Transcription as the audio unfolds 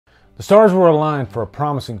The stars were aligned for a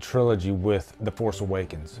promising trilogy with The Force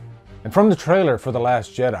Awakens. And from the trailer for The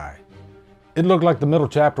Last Jedi, it looked like the middle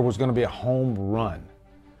chapter was going to be a home run.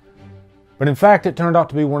 But in fact, it turned out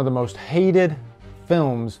to be one of the most hated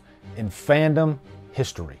films in fandom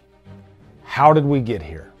history. How did we get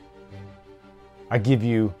here? I give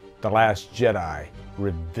you The Last Jedi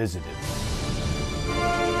Revisited.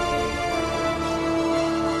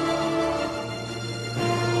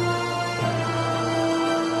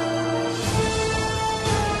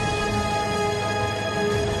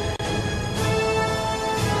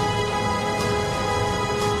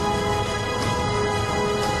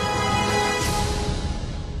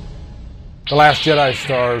 The Last Jedi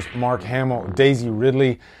stars Mark Hamill, Daisy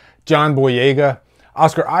Ridley, John Boyega,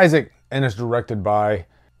 Oscar Isaac, and is directed by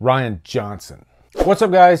Rian Johnson. What's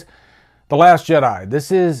up, guys? The Last Jedi.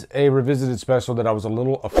 This is a revisited special that I was a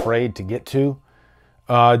little afraid to get to.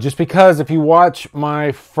 Just because if you watch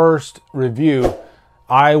my first review,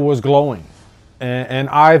 I was glowing. And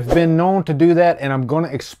I've been known to do that, and I'm going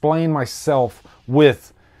to explain myself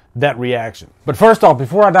with that reaction. But first off,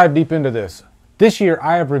 before I dive deep into this year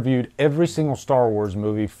I have reviewed every single Star Wars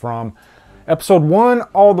movie from Episode 1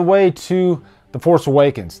 all the way to The Force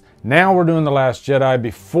Awakens. Now we're doing The Last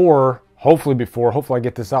Jedi hopefully I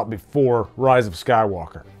get this out before Rise of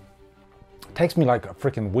Skywalker. It takes me like a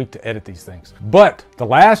freaking week to edit these things. But The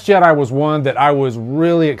Last Jedi was one that I was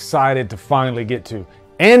really excited to finally get to.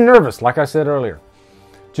 And nervous, like I said earlier.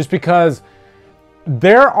 Just because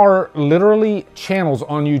there are literally channels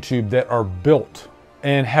on YouTube that are built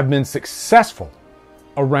and have been successful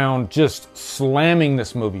around just slamming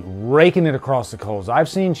this movie, raking it across the coals. I've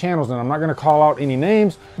seen channels, and I'm not going to call out any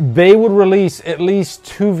names, they would release at least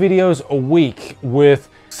 2 videos a week with,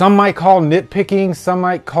 some might call nitpicking, some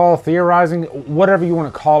might call theorizing, whatever you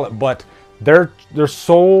want to call it, but their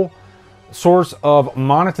sole source of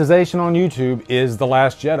monetization on YouTube is The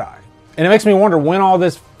Last Jedi. And it makes me wonder, when all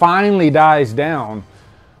this finally dies down,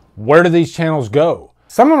 where do these channels go?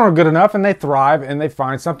 Some of them are good enough and they thrive and they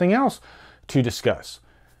find something else to discuss.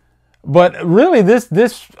 But really, this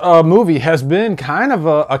movie has been kind of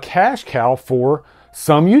a cash cow for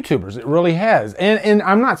some YouTubers. It really has. And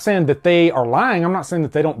I'm not saying that they are lying. I'm not saying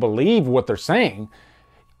that they don't believe what they're saying.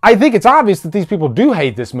 I think it's obvious that these people do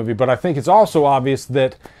hate this movie, but I think it's also obvious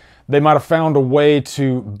that they might have found a way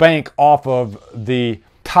to bank off of the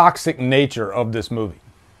toxic nature of this movie.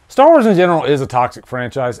 Star Wars in general is a toxic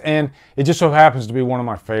franchise, and it just so happens to be one of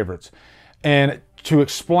my favorites. And to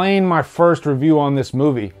explain my first review on this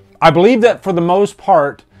movie, I believe that for the most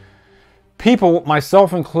part, people,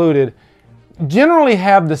 myself included, generally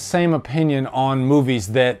have the same opinion on movies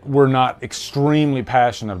that we're not extremely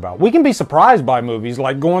passionate about. We can be surprised by movies,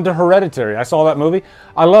 like going to Hereditary. I saw that movie.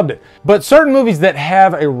 I loved it. But certain movies that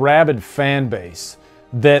have a rabid fan base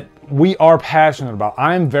that we are passionate about.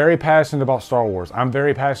 I'm very passionate about Star Wars. I'm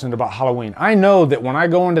very passionate about Halloween. I know that when I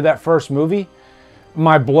go into that first movie,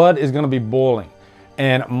 my blood is going to be boiling.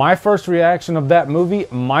 And my first reaction of that movie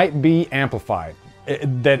might be amplified.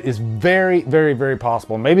 That is very, very, very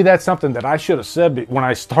possible. Maybe that's something that I should have said when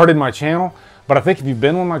I started my channel. But I think if you've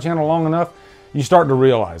been on my channel long enough, you start to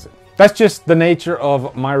realize it. That's just the nature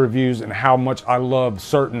of my reviews and how much I love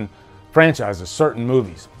certain franchises, certain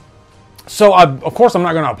movies. So, of course, I'm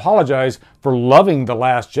not going to apologize for loving The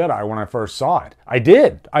Last Jedi when I first saw it. I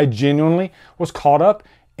did. I genuinely was caught up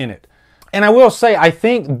in it. And I will say, I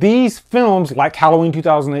think these films, like Halloween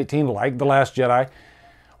 2018, like The Last Jedi,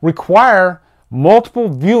 require multiple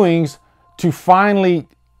viewings to finally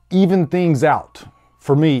even things out.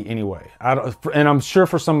 For me, anyway. And I'm sure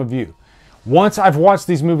for some of you. Once I've watched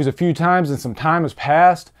these movies a few times and some time has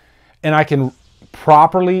passed, and I can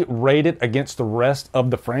properly rate it against the rest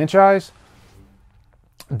of the franchise,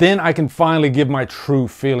 then I can finally give my true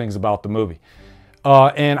feelings about the movie.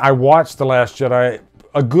 And I watched The Last Jedi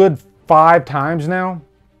a good 5 times now,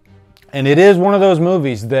 and it is one of those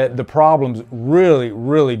movies that the problems really,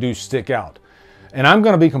 really do stick out. And I'm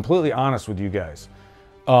going to be completely honest with you guys.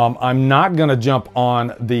 I'm not going to jump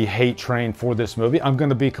on the hate train for this movie. I'm going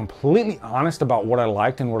to be completely honest about what I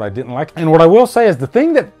liked and what I didn't like. And what I will say is the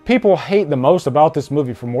thing that people hate the most about this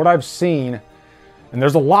movie, from what I've seen, and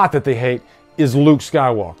there's a lot that they hate, is Luke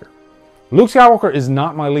Skywalker. Luke Skywalker is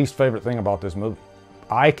not my least favorite thing about this movie.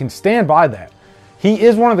 I can stand by that. He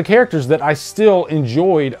is one of the characters that I still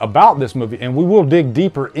enjoyed about this movie, and we will dig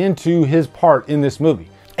deeper into his part in this movie.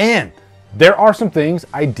 And there are some things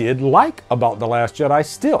I did like about The Last Jedi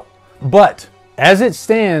still. But as it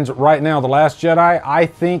stands right now, The Last Jedi, I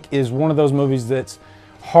think, is one of those movies that's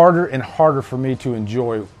harder and harder for me to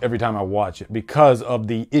enjoy every time I watch it because of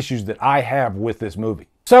the issues that I have with this movie.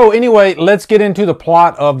 So anyway, let's get into the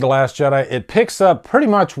plot of The Last Jedi. It picks up pretty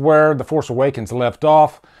much where The Force Awakens left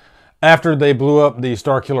off after they blew up the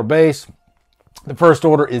Starkiller base. The First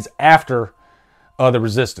Order is after the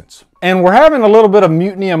Resistance. And we're having a little bit of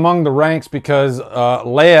mutiny among the ranks because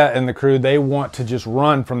Leia and the crew, they want to just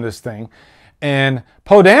run from this thing. And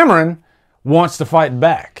Poe Dameron wants to fight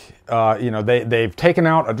back. They've taken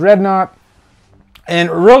out a dreadnought. And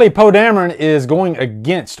really, Poe Dameron is going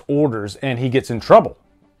against orders, and he gets in trouble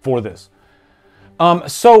for this.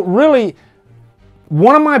 So really,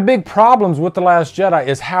 one of my big problems with The Last Jedi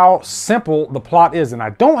is how simple the plot is. And I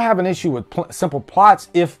don't have an issue with simple plots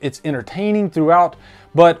if it's entertaining throughout.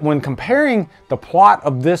 But when comparing the plot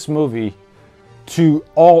of this movie to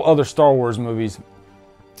all other Star Wars movies,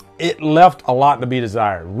 it left a lot to be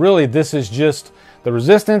desired. Really, this is just the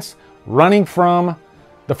Resistance running from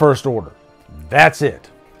the First Order. That's it.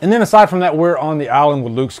 And then aside from that, we're on the island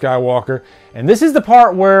with Luke Skywalker. And this is the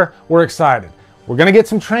part where we're excited. We're going to get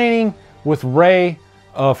some training with Rey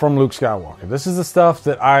from Luke Skywalker. This is the stuff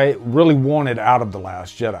that I really wanted out of The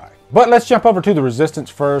Last Jedi. But let's jump over to the Resistance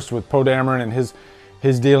first with Poe Dameron and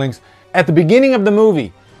his dealings. At the beginning of the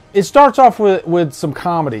movie, it starts off with some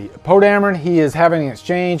comedy. Poe Dameron, he is having an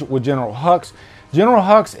exchange with General Hux. General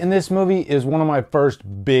Hux in this movie is one of my first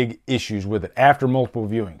big issues with it after multiple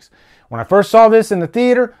viewings. When I first saw this in the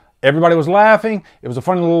theater, everybody was laughing. It was a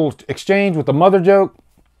funny little exchange with the mother joke.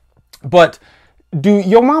 But do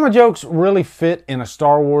yo mama jokes really fit in a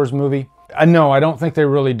Star Wars movie? No, I don't think they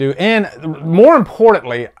really do. And more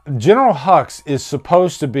importantly, General Hux is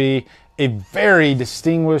supposed to be a very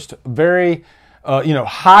distinguished, very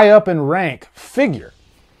high up in rank figure,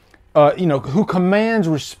 who commands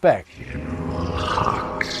respect. General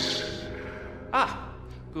Hux. Ah,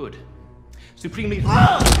 good. Supremely.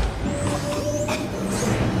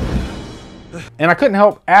 And I couldn't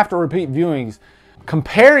help, after repeat viewings,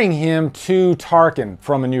 comparing him to Tarkin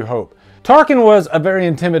from A New Hope. Tarkin was a very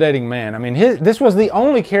intimidating man. I mean, this was the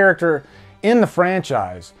only character in the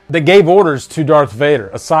franchise that gave orders to Darth Vader,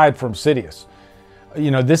 aside from Sidious.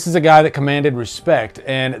 This is a guy that commanded respect,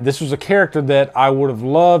 and this was a character that I would have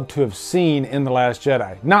loved to have seen in The Last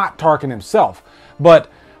Jedi. Not Tarkin himself,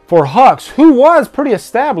 but for Hux, who was pretty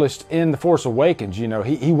established in The Force Awakens.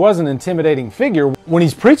 He was an intimidating figure when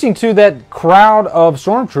he's preaching to that crowd of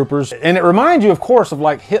stormtroopers, and it reminds you, of course, of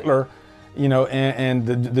like Hitler, and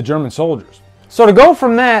the German soldiers. So to go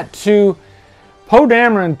from that to Poe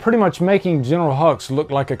Dameron pretty much making General Hux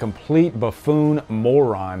look like a complete buffoon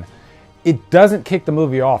moron, it doesn't kick the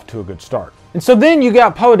movie off to a good start. And so then you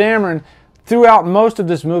got Poe Dameron throughout most of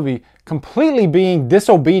this movie completely being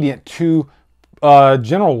disobedient to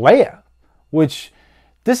General Leia, which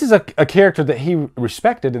this is a character that he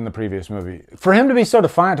respected in the previous movie. For him to be so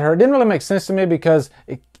defiant to her, it didn't really make sense to me because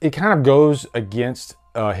it kind of goes against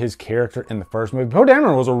his character in the first movie. Poe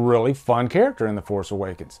Dameron was a really fun character in The Force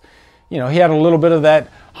Awakens. He had a little bit of that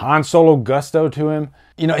Han Solo gusto to him.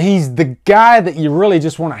 He's the guy that you really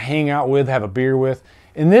just want to hang out with, have a beer with.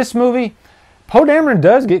 In this movie, Poe Dameron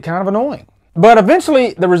does get kind of annoying. But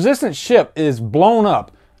eventually, the Resistance ship is blown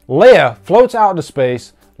up. Leia floats out into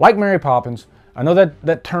space like Mary Poppins. I know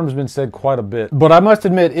that term's been said quite a bit, but I must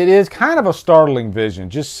admit, it is kind of a startling vision,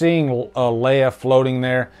 just seeing Leia floating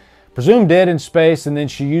there, presumed dead in space, and then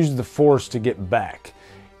she uses the Force to get back.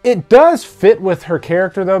 It does fit with her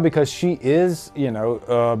character, though, because she is, a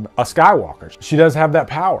Skywalker. She does have that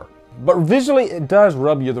power. But visually, it does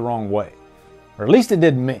rub you the wrong way. Or at least it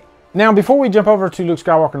did me. Now, before we jump over to Luke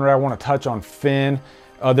Skywalker and Rey, I want to touch on Finn.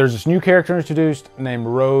 There's this new character introduced named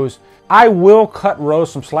Rose. I will cut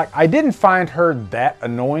Rose some slack. I didn't find her that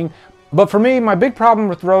annoying. But for me, my big problem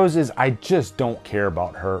with Rose is I just don't care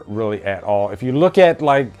about her really at all. If you look at,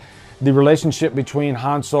 the relationship between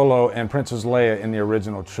Han Solo and Princess Leia in the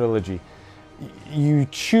original trilogy, you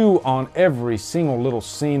chew on every single little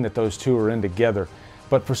scene that those two are in together.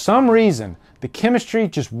 But for some reason, the chemistry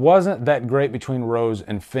just wasn't that great between Rose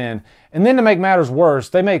and Finn. And then to make matters worse,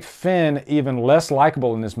 they make Finn even less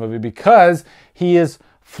likable in this movie because he is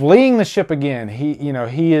fleeing the ship again.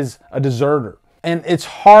 He is a deserter. And it's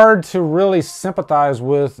hard to really sympathize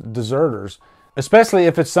with deserters, especially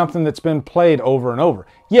if it's something that's been played over and over.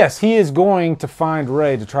 Yes, he is going to find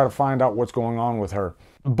Rey to try to find out what's going on with her.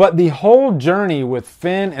 But the whole journey with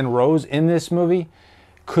Finn and Rose in this movie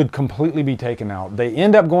could completely be taken out. They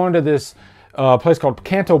end up going to this place called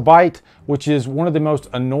Canto Bight, which is one of the most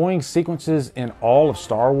annoying sequences in all of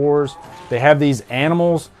Star Wars. They have these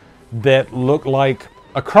animals that look like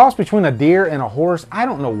a cross between a deer and a horse. I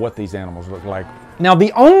don't know what these animals look like. Now,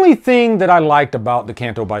 the only thing that I liked about the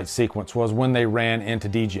Canto Bight sequence was when they ran into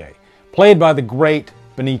DJ, played by the great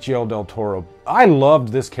Benicio del Toro. I loved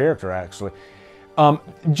this character, actually.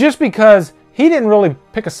 Just because he didn't really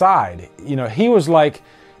pick a side. You know, he was like,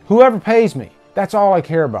 whoever pays me, that's all I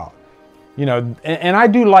care about. You know, and I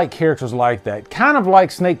do like characters like that. Kind of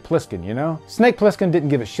like Snake Plissken, you know? Snake Plissken didn't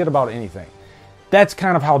give a shit about anything. That's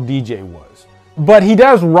kind of how DJ was. But he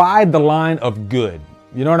does ride the line of good.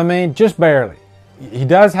 You know what I mean? Just barely. He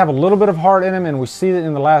does have a little bit of heart in him, and we see it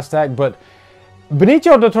in The Last Act, but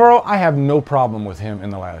Benicio del Toro, I have no problem with him in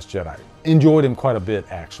The Last Jedi. Enjoyed him quite a bit,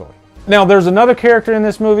 actually. Now, there's another character in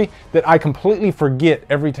this movie that I completely forget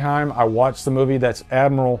every time I watch the movie. That's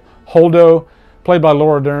Admiral Holdo, played by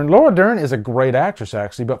Laura Dern. Laura Dern is a great actress,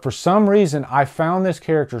 actually, but for some reason, I found this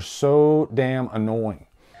character so damn annoying.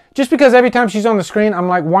 Just because every time she's on the screen, I'm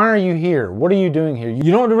like, why are you here? What are you doing here?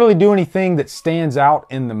 You don't really do anything that stands out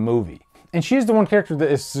in the movie. And she's the one character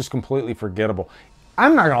that is just completely forgettable.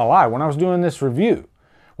 I'm not gonna lie, when I was doing this review,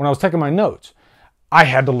 when I was taking my notes, I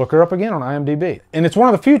had to look her up again on IMDb. And it's one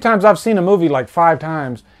of the few times I've seen a movie like 5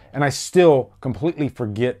 times and I still completely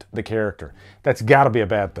forget the character. That's gotta be a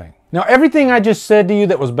bad thing. Now, everything I just said to you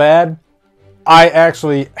that was bad, I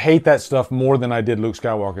actually hate that stuff more than I did Luke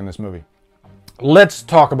Skywalker in this movie. Let's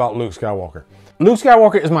talk about Luke Skywalker. Luke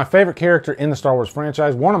Skywalker is my favorite character in the Star Wars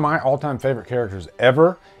franchise, one of my all-time favorite characters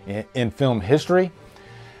ever in film history.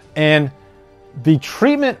 And the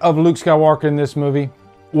treatment of Luke Skywalker in this movie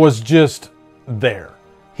was just there.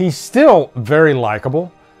 He's still very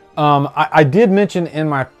likable. I did mention in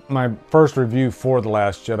my first review for The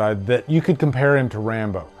Last Jedi that you could compare him to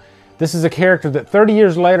Rambo. This is a character that 30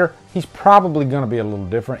 years later, he's probably going to be a little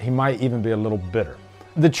different. He might even be a little bitter.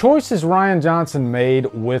 The choices Rian Johnson made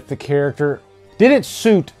with the character didn't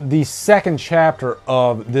suit the second chapter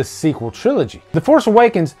of this sequel trilogy. The Force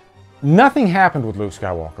Awakens, nothing happened with Luke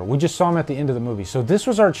Skywalker. We just saw him at the end of the movie. So this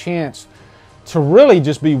was our chance to really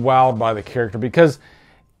just be wowed by the character, because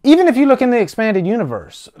even if you look in the expanded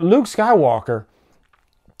universe, Luke Skywalker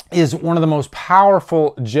is one of the most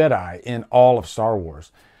powerful Jedi in all of Star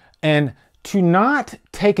Wars. And to not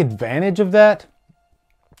take advantage of that,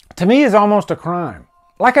 to me, is almost a crime.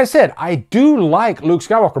 Like I said, I do like Luke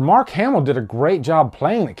Skywalker. Mark Hamill did a great job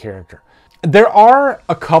playing the character. There are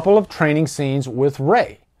a couple of training scenes with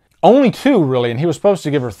Rey. Only 2, really, and he was supposed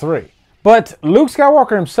to give her 3. But Luke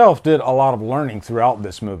Skywalker himself did a lot of learning throughout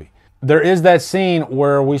this movie. There is that scene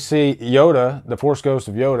where we see Yoda, the Force Ghost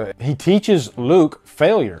of Yoda. He teaches Luke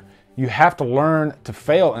failure. You have to learn to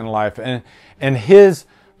fail in life. And his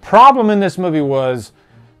problem in this movie was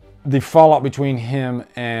the fallout between him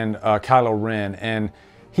and Kylo Ren. And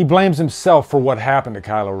he blames himself for what happened to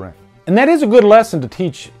Kylo Ren. And that is a good lesson to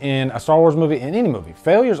teach in a Star Wars movie, in any movie.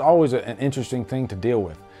 Failure is always an interesting thing to deal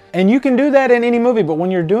with. And you can do that in any movie, but when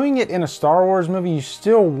you're doing it in a Star Wars movie, you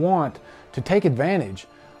still want to take advantage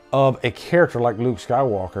of a character like Luke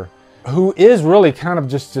Skywalker, who is really kind of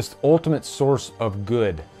just this ultimate source of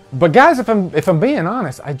good. But guys, if I'm being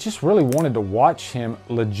honest, I just really wanted to watch him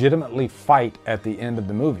legitimately fight at the end of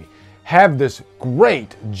the movie. Have this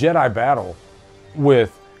great Jedi battle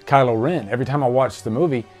with Kylo Ren. Every time I watch the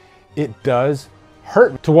movie, it does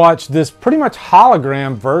hurt me to watch this pretty much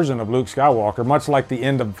hologram version of Luke Skywalker, much like the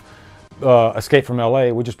end of Escape from LA.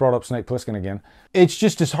 We just brought up Snake Plissken again. It's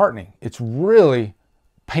just disheartening. It's really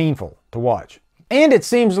painful to watch. And it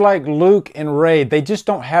seems like Luke and Rey, they just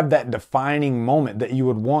don't have that defining moment that you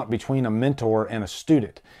would want between a mentor and a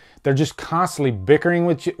student. They're just constantly bickering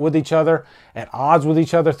with each other, at odds with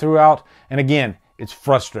each other throughout. And again, it's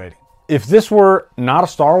frustrating. If this were not a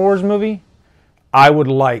Star Wars movie, I would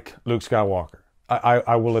like Luke Skywalker.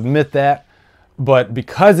 I will admit that. But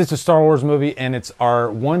because it's a Star Wars movie and it's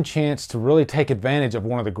our one chance to really take advantage of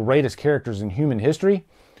one of the greatest characters in human history,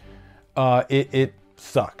 it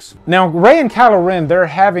sucks. Now, Rey and Kylo Ren, they're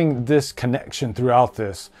having this connection throughout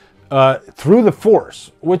this, through the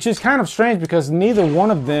Force, which is kind of strange because neither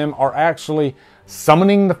one of them are actually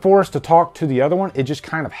summoning the Force to talk to the other one. It just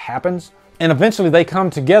kind of happens. And eventually they come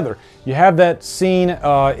together. You have that scene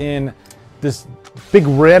in this big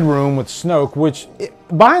red room with Snoke, which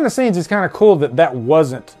behind the scenes is kind of cool that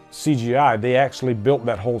wasn't CGI. They actually built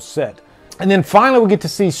that whole set. And then finally we get to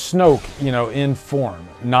see Snoke, in form,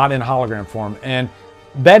 not in hologram form. And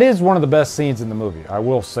that is one of the best scenes in the movie. I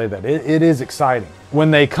will say that. It is exciting. When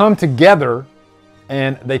they come together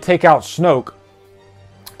and they take out Snoke,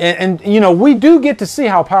 and we do get to see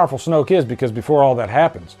how powerful Snoke is, because before all that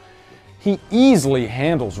happens, he easily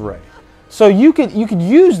handles Rey. So you could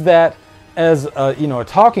use that as a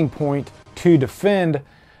talking point to defend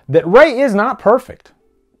that Rey is not perfect.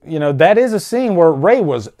 That is a scene where Rey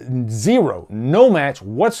was no match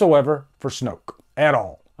whatsoever for Snoke at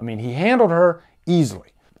all. I mean, he handled her easily.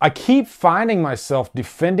 I keep finding myself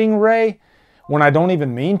defending Rey when I don't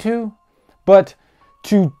even mean to. But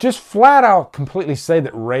to just flat out completely say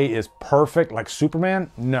that Rey is perfect like Superman,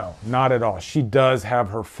 no, not at all. She does have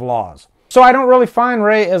her flaws. So I don't really find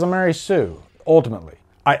Rey as a Mary Sue, ultimately.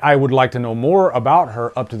 I would like to know more about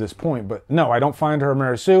her up to this point, but no, I don't find her a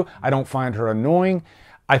Mary Sue. I don't find her annoying.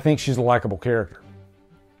 I think she's a likable character.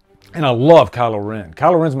 And I love Kylo Ren.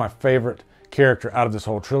 Kylo Ren's my favorite character out of this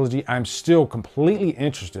whole trilogy. I'm still completely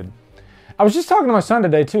interested. I was just talking to my son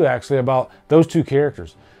today too, actually, about those two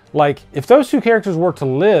characters. Like, if those two characters were to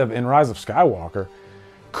live in Rise of Skywalker,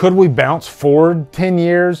 could we bounce forward 10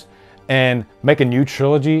 years and make a new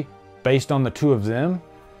trilogy based on the two of them?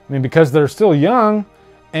 I mean, because they're still young,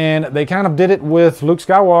 and they kind of did it with Luke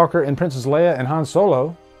Skywalker and Princess Leia and Han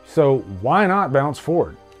Solo, so why not bounce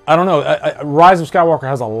forward? I don't know. Rise of Skywalker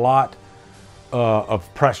has a lot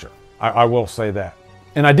of pressure. I will say that.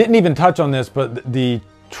 And I didn't even touch on this, but the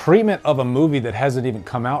treatment of a movie that hasn't even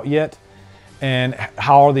come out yet, and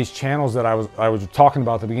how all these channels that I was talking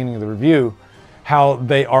about at the beginning of the review, how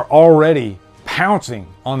they are already pouncing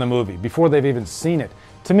on the movie before they've even seen it,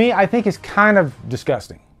 to me, I think is kind of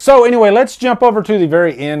disgusting. So anyway, let's jump over to the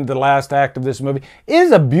very end, the last act of this movie. It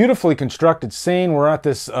is a beautifully constructed scene. We're at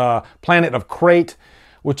this planet of Crate,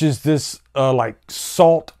 which is this like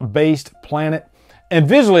salt-based planet. And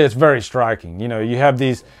visually, it's very striking. You know, you have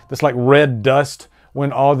this like red dust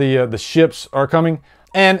when all the ships are coming.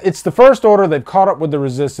 And it's the First Order. They've caught up with the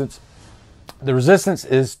Resistance. The Resistance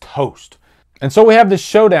is toast. And so we have this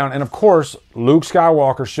showdown. And of course, Luke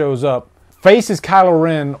Skywalker shows up, faces Kylo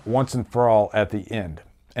Ren once and for all at the end.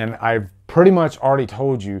 And I've pretty much already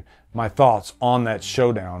told you my thoughts on that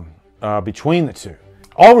showdown between the two.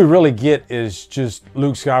 All we really get is just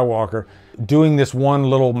Luke Skywalker doing this one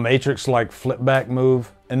little Matrix-like flip back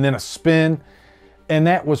move and then a spin. And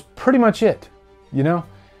that was pretty much it, you know?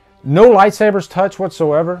 No lightsabers touch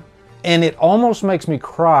whatsoever. And it almost makes me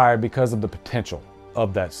cry because of the potential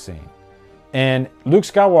of that scene. And Luke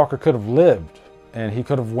Skywalker could have lived, and he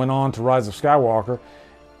could have went on to Rise of Skywalker,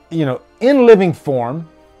 you know, in living form.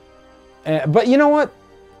 But you know what?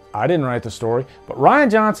 I didn't write the story, but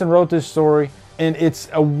Rian Johnson wrote this story, and it's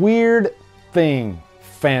a weird thing,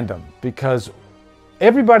 fandom, because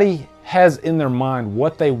everybody has in their mind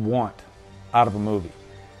what they want out of a movie.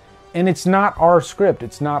 And it's not our script,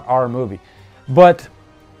 it's not our movie. But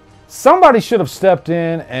somebody should have stepped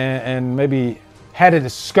in and maybe had a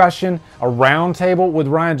discussion, a round table with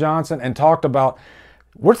Rian Johnson and talked about,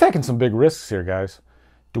 we're taking some big risks here, guys.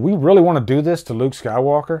 Do we really want to do this to Luke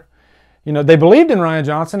Skywalker? You know, they believed in Rian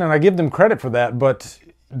Johnson, and I give them credit for that, but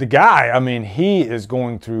the guy, I mean, he is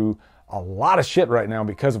going through a lot of shit right now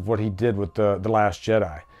because of what he did with The Last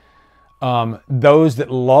Jedi. Those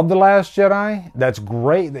that love The Last Jedi, that's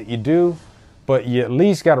great that you do, but you at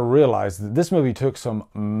least got to realize that this movie took some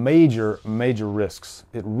major, major risks.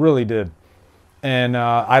 It really did. And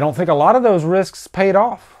I don't think a lot of those risks paid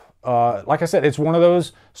off. Like I said, it's one of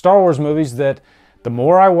those Star Wars movies that the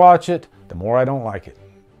more I watch it, the more I don't like it.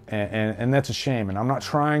 And that's a shame. And I'm not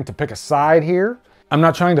trying to pick a side here. I'm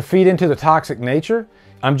not trying to feed into the toxic nature.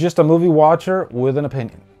 I'm just a movie watcher with an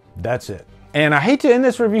opinion. That's it. And I hate to end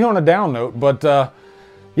this review on a down note, but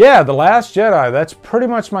yeah, The Last Jedi, that's pretty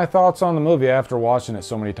much my thoughts on the movie after watching it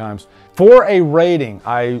so many times. For a rating,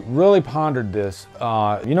 I really pondered this.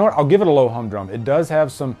 You know what? I'll give it a low humdrum. It does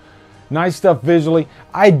have some nice stuff visually.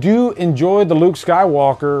 I do enjoy the Luke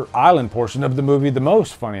Skywalker island portion of the movie the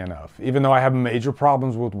most, funny enough, even though I have major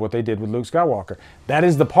problems with what they did with Luke Skywalker. That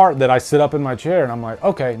is the part that I sit up in my chair and I'm like,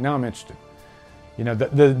 okay, now I'm interested. You know,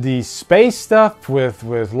 the space stuff with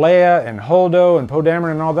Leia and Holdo and Poe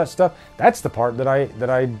Dameron and all that stuff, that's the part that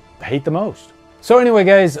I hate the most. So anyway,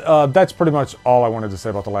 guys, that's pretty much all I wanted to say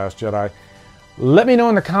about The Last Jedi. Let me know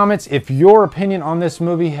in the comments if your opinion on this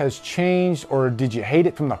movie has changed, or did you hate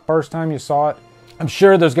it from the first time you saw it? I'm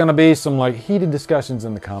sure there's going to be some like heated discussions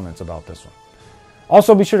in the comments about this one.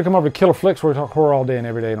 Also, be sure to come over to Killer Flicks, where we talk horror all day and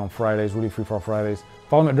every day, and on Fridays, Rudy Free for All Fridays.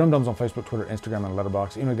 Follow me at Drumdums on Facebook, Twitter, Instagram, and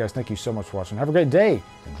Letterboxd. Anyway, guys, thank you so much for watching. Have a great day,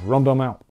 and Drumdum out.